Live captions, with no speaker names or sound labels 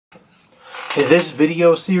In this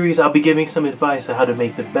video series, I'll be giving some advice on how to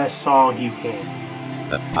make the best song you can.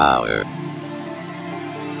 The power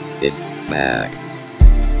is back.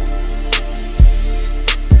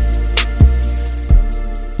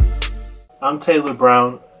 I'm Taylor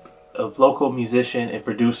Brown, a local musician and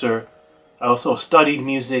producer. I also studied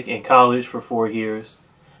music in college for 4 years.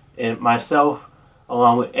 And myself,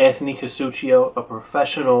 along with Anthony Casuccio,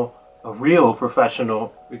 a real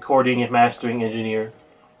professional recording and mastering engineer,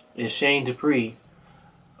 and Shane Depree,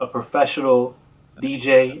 a professional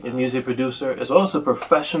DJ and music producer, as well as a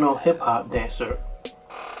professional hip-hop dancer.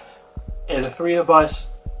 And the three of us,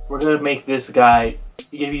 we're going to make this guide,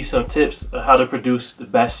 give you some tips on how to produce the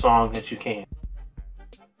best song that you can.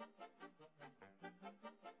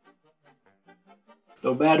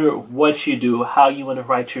 No matter what you do, how you want to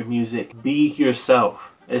write your music, be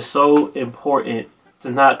yourself. It's so important to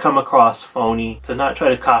not come across phony, to not try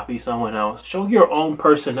to copy someone else. Show your own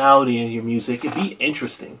personality in your music and be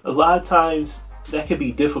interesting. A lot of times that can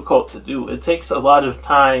be difficult to do. It takes a lot of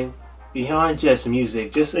time beyond just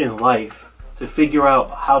music, just in life, to figure out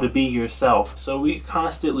how to be yourself. So we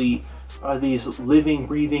constantly are these living,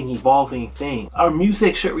 breathing, evolving things. Our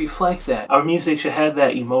music should reflect that. Our music should have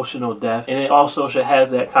that emotional depth, and it also should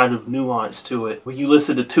have that kind of nuance to it. When you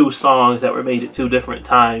listen to two songs that were made at two different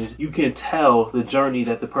times, you can tell the journey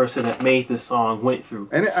that the person that made the song went through.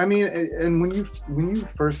 And I mean, and when you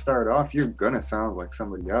first start off, you're gonna sound like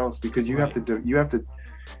somebody else because you have to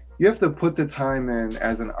put the time in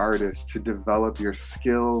as an artist to develop your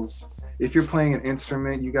skills. If you're playing an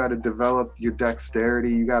instrument, you got to develop your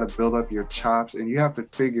dexterity, you got to build up your chops, and you have to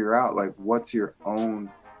figure out like what's your own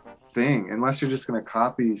thing, unless you're just going to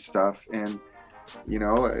copy stuff, and you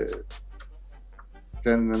know,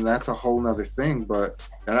 then that's a whole nother thing.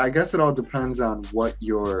 And I guess it all depends on what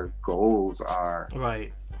your goals are,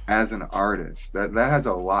 right, as an artist. That has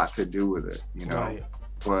a lot to do with it, you know. Right.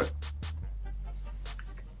 But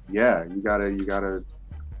yeah, you gotta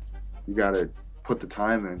put the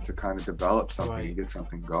time in to kind of develop something, right, and get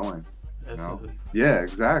something going. You know? Yeah,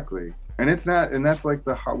 exactly. And that's like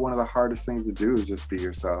one of the hardest things to do is just be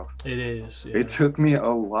yourself. It is. Yeah. It took me a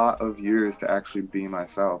lot of years to actually be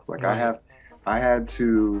myself. Like, right, I had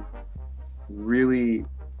to really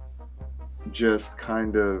just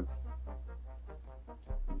kind of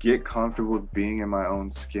get comfortable being in my own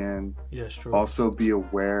skin. Yes, true. Also be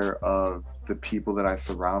aware of the people that I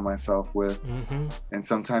surround myself with. Mm-hmm. And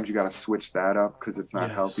sometimes you got to switch that up because it's not,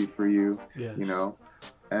 yes, healthy for you. Yes. You know,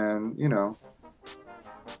 and you know,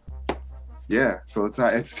 yeah. So it's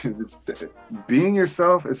being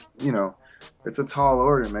yourself is, you know, it's a tall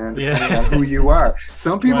order, man, depending, yeah, on who you are.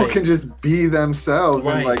 Some people, right, can just be themselves,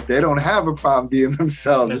 right, and like they don't have a problem being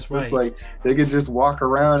themselves. That's it's just, right, like they can just walk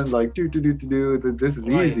around and like do. This is,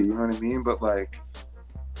 right, easy, you know what I mean? But like,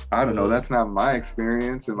 I don't know, that's not my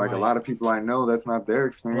experience, and like, right, a lot of people I know, that's not their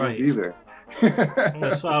experience, right, either.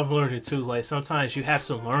 That's what I've learned it too. Like sometimes you have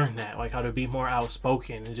to learn that, like how to be more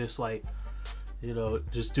outspoken and just like, you know,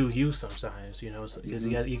 just do you sometimes, you know, because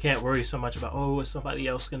mm-hmm, you can't worry so much about, oh, what's somebody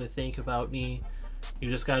else gonna think about me. You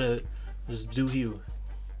just gotta just do you.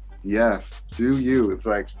 Yes, do you. It's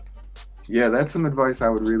like, yeah, that's some advice I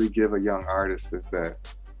would really give a young artist, is that,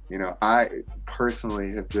 you know, I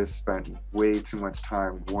personally have just spent way too much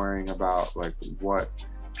time worrying about like what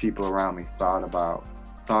people around me thought about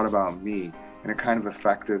me, and it kind of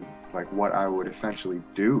affected like what I would essentially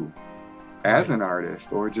do as an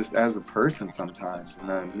artist or just as a person sometimes. And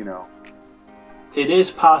then, you know, it is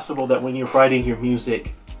possible that when you're writing your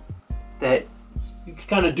music that you can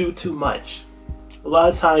kind of do too much. A lot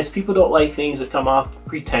of times people don't like things that come off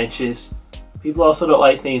pretentious. People also don't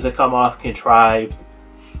like things that come off contrived.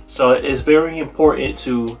 So it's very important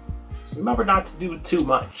to remember not to do too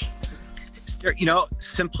much. You know,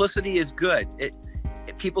 simplicity is good.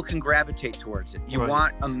 People can gravitate towards it. You, right,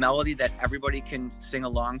 want a melody that everybody can sing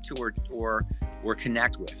along to or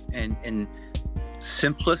connect with, and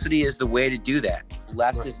simplicity is the way to do that.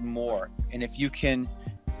 Less, right, is more. And if you can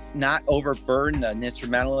not overburden an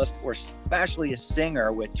instrumentalist or especially a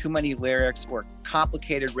singer with too many lyrics or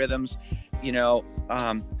complicated rhythms, you know,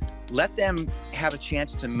 let them have a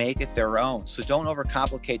chance to make it their own. So don't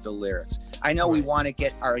overcomplicate the lyrics. I know, right, we want to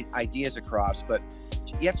get our ideas across, but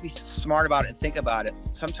you have to be smart about it and think about it.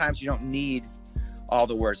 Sometimes you don't need all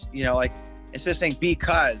the words, you know, like instead of saying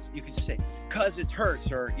because, you could just say cause it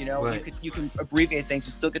hurts, or, you know, right, you can abbreviate things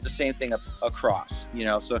and still get the same thing across, you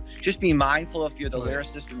know. So just be mindful if you're the, right,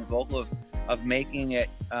 lyricist and the vocal of making it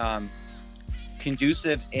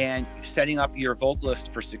conducive and setting up your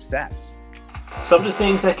vocalist for success. Some of the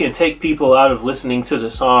things that can take people out of listening to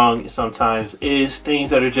the song sometimes is things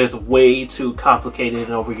that are just way too complicated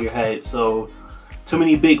and over your head. So too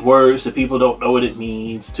many big words that people don't know what it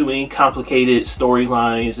means, too many complicated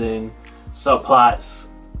storylines and subplots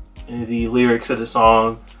in the lyrics of the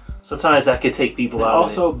song. Sometimes that could take people out.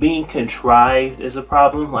 Also, being contrived is a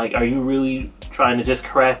problem. Like, are you really trying to just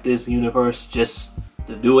craft this universe just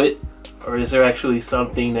to do it? Or is there actually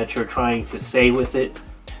something that you're trying to say with it?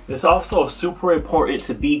 It's also super important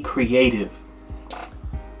to be creative.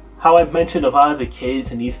 How I mentioned a lot of the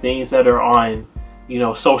kids and these things that are on, you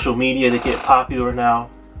know, social media that get popular now,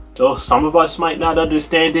 though some of us might not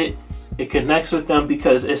understand it, it connects with them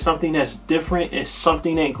because it's something that's different, it's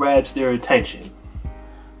something that grabs their attention.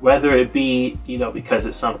 Whether it be, you know, because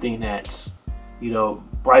it's something that's, you know,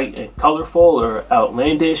 bright and colorful or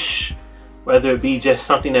outlandish, whether it be just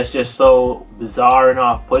something that's just so bizarre and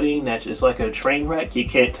off-putting that's just like a train wreck, you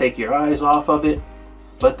can't take your eyes off of it,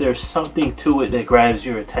 but there's something to it that grabs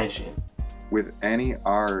your attention. With any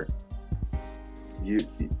art, you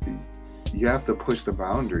have to push the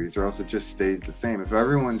boundaries or else it just stays the same. If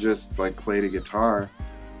everyone just like played a guitar,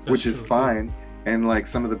 which is fine, and like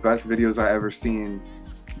some of the best videos I ever seen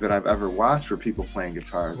that I've ever watched were people playing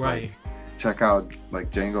guitars. Right. Like, check out like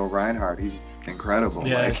Django Reinhardt, he's incredible.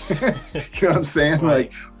 Yes. Like, you know what I'm saying?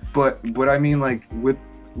 Right. Like, but I mean, like, with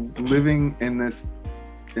living in this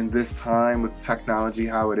time with technology,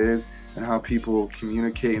 how it is and how people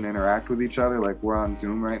communicate and interact with each other, like we're on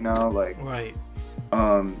Zoom right now, like, right.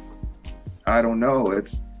 I don't know.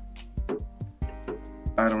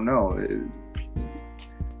 I don't know.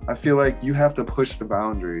 I feel like you have to push the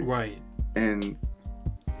boundaries. Right. And,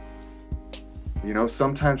 you know,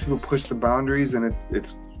 sometimes people push the boundaries and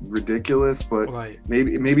it's ridiculous, but right.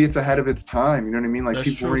 maybe it's ahead of its time. You know what I mean? Like, That's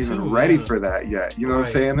people weren't even too, ready yeah. for that yet. You know Right. what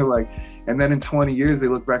I'm saying? They're like, and then in 20 years, they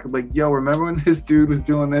look back and like, yo, remember when this dude was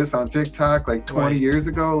doing this on TikTok like 20 Right. years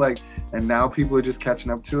ago? Like, and now people are just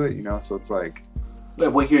catching up to it, you know? So it's like,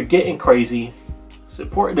 But when you're getting crazy, it's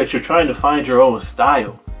important that you're trying to find your own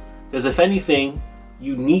style. Because if anything,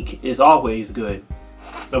 unique is always good.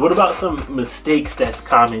 Now, what about some mistakes that's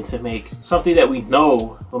common to make? Something that we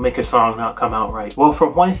know will make a song not come out right. Well, for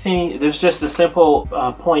one thing, there's just a simple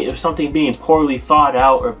point of something being poorly thought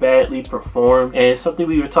out or badly performed. And it's something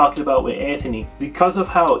we were talking about with Anthony. Because of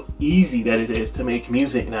how easy that it is to make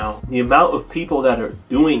music now, the amount of people that are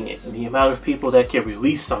doing it and the amount of people that can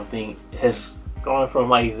release something has gone from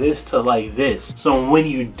like this to like this. So when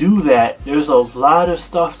you do that, there's a lot of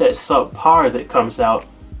stuff that's subpar that comes out.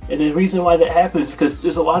 And the reason why that happens is because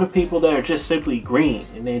there's a lot of people that are just simply green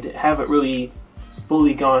and they haven't really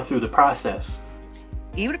fully gone through the process.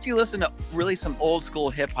 Even if you listen to really some old school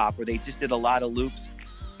hip hop where they just did a lot of loops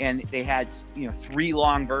and they had, you know, 3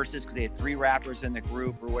 long verses because they had 3 rappers in the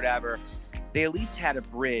group or whatever, they at least had a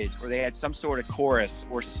bridge or they had some sort of chorus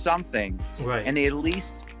or something. Right. And they at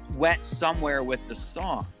least went somewhere with the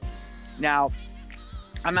song. Now,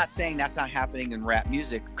 I'm not saying that's not happening in rap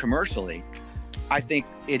music commercially. I think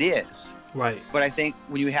it is. Right. But I think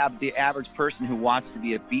when you have the average person who wants to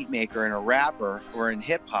be a beat maker and a rapper or in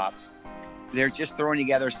hip hop, they're just throwing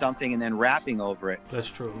together something and then rapping over it. That's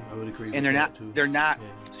true. I would agree. And they're not. Yeah.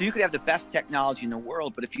 So you could have the best technology in the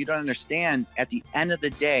world, but if you don't understand, at the end of the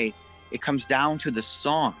day, it comes down to the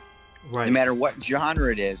song. Right. No matter what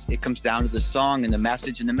genre it is, it comes down to the song and the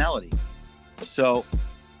message and the melody. So,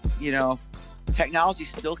 you know, technology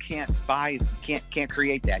still can't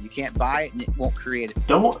create that. You can't buy it and it won't create it.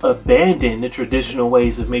 Don't abandon the traditional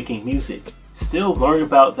ways of making music. Still learn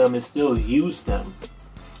about them and still use them.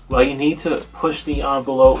 While you need to push the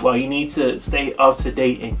envelope, while you need to stay up to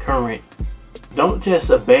date and current, don't just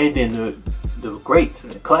abandon the greats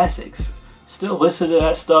and the classics. Still listen to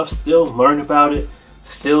that stuff, still learn about it,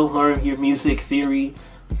 still learn your music theory,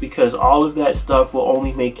 because all of that stuff will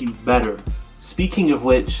only make you better. Speaking of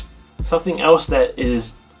which, something else that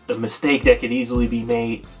is a mistake that could easily be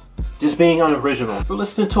made, just being unoriginal. We're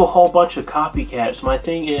listening to a whole bunch of copycats. My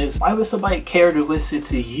thing is, why would somebody care to listen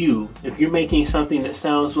to you if you're making something that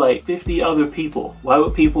sounds like 50 other people? Why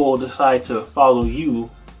would people decide to follow you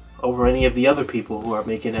over any of the other people who are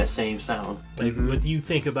making that same sound? Like, what do you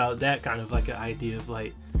think about that kind of like an idea of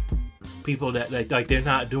like people that like they're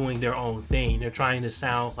not doing their own thing? They're trying to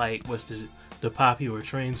sound like what's the popular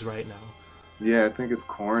trends right now. Yeah, I think it's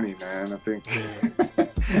corny, man. I think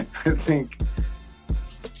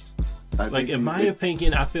in my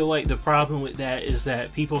opinion, I feel like the problem with that is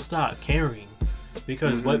that people stop caring.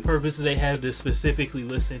 Because what purpose do they have to specifically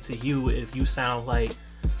listen to you if you sound like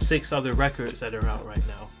 6 other records that are out right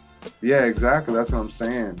now? Yeah, exactly. That's what I'm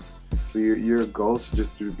saying. So your goal is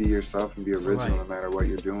just to be yourself and be original, no matter what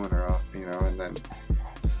you're doing, or you know, and then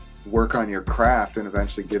work on your craft and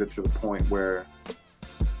eventually get it to the point where,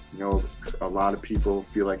 you know, a lot of people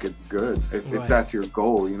feel like it's good. If that's your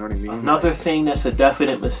goal, you know what I mean? Another thing that's a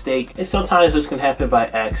definite mistake, and sometimes this can happen by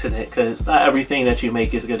accident, because not everything that you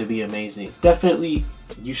make is going to be amazing. Definitely,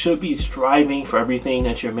 you should be striving for everything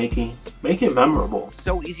that you're making. Make it memorable. It's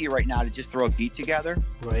so easy right now to just throw a beat together.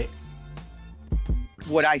 Right.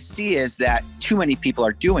 What I see is that too many people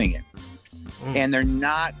are doing it, and they're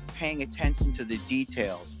not paying attention to the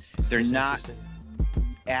details. They're not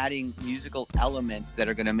adding musical elements that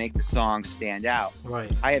are going to make the song stand out.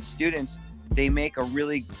 Right. I have students, they make a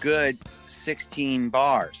really good 16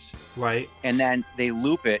 bars. Right. And then they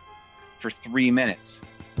loop it for 3 minutes.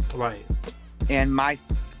 Right. And my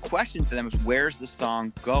question to them is, where's the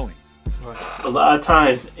song going? Right. A lot of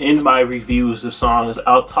times in my reviews of songs,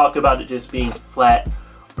 I'll talk about it just being flat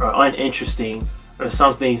or uninteresting, or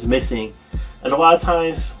something's missing. And a lot of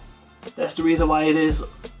times, that's the reason why it is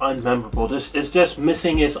unmemorable. It's just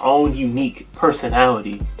missing its own unique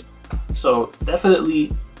personality. So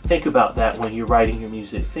definitely think about that when you're writing your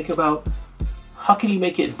music. Think about, how can you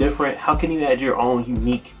make it different? How can you add your own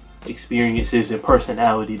unique experiences and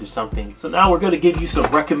personality to something? So now we're going to give you some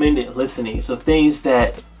recommended listening. So things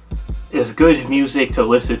that is good music to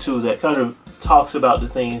listen to, that kind of talks about the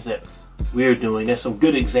things that we're doing. There's some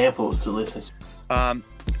good examples to listen to.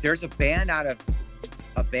 There's a band out of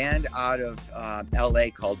LA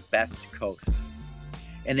called Best Coast,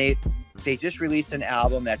 and they just released an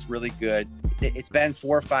album that's really good. It's been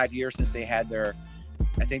 4 or 5 years since they had their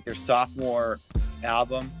sophomore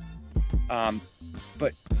album,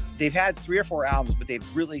 but they've had 3 or 4 albums, but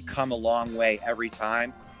they've really come a long way every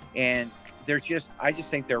time, and I just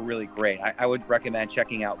think they're really great. I would recommend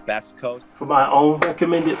checking out Best Coast. For my own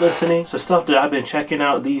recommended listening, so stuff that I've been checking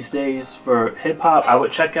out these days for hip-hop, I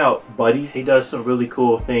would check out Buddy. He does some really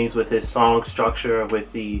cool things with his song structure,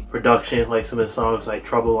 with the production, like some of the songs like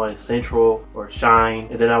Trouble on Central or Shine.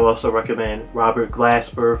 And then I would also recommend Robert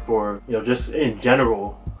Glasper for, you know, just in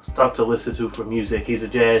general, stuff to listen to for music. He's a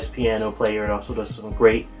jazz piano player and also does some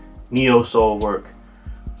great neo-soul work.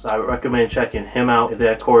 So I would recommend checking him out. And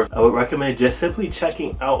then of course, I would recommend just simply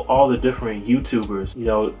checking out all the different YouTubers. You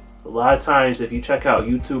know, a lot of times if you check out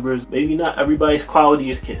YouTubers, maybe not everybody's quality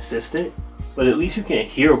is consistent, but at least you can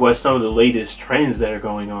hear what some of the latest trends that are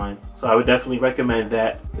going on. So I would definitely recommend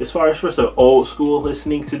that. As far as for some old school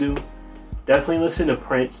listening to do, definitely listen to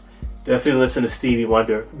Prince. Definitely listen to Stevie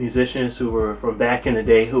Wonder. Musicians who were from back in the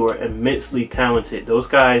day who are immensely talented. Those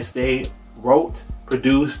guys, they wrote,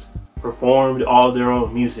 produced, performed all their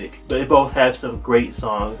own music. But they both have some great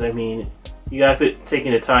songs. I mean, you guys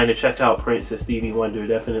taking the time to check out Prince and Stevie Wonder,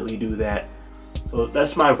 definitely do that. So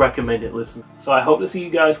that's my recommended listen. So I hope to see you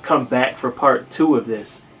guys come back for part 2 of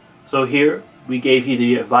this. So here, we gave you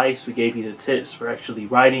the advice, we gave you the tips for actually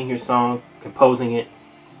writing your song, composing it.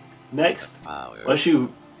 Next, once you've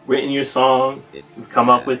written your song, you've come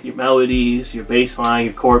up with your melodies, your bass line,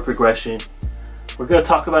 your chord progression, we're going to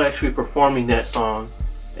talk about actually performing that song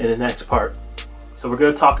in the next part. So we're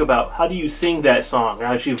going to talk about, how do you sing that song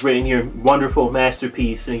now that you've written your wonderful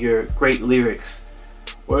masterpiece and your great lyrics?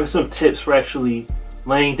 What are some tips for actually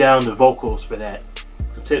laying down the vocals for that?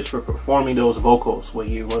 Some tips for performing those vocals where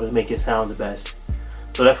you want to make it sound the best.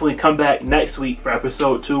 So definitely come back next week for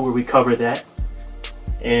episode 2 where we cover that.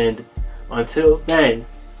 And until then,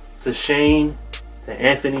 to Shane, to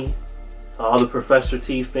Anthony, to all the Professor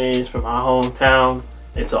T fans from our hometown,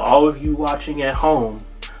 and to all of you watching at home,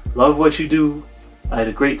 love what you do. I had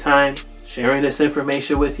a great time sharing this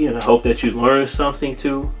information with you, and I hope that you learned something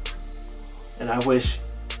too. And I wish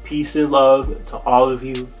peace and love to all of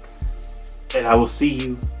you, and I will see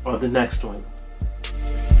you on the next one.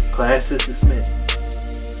 Class is dismissed.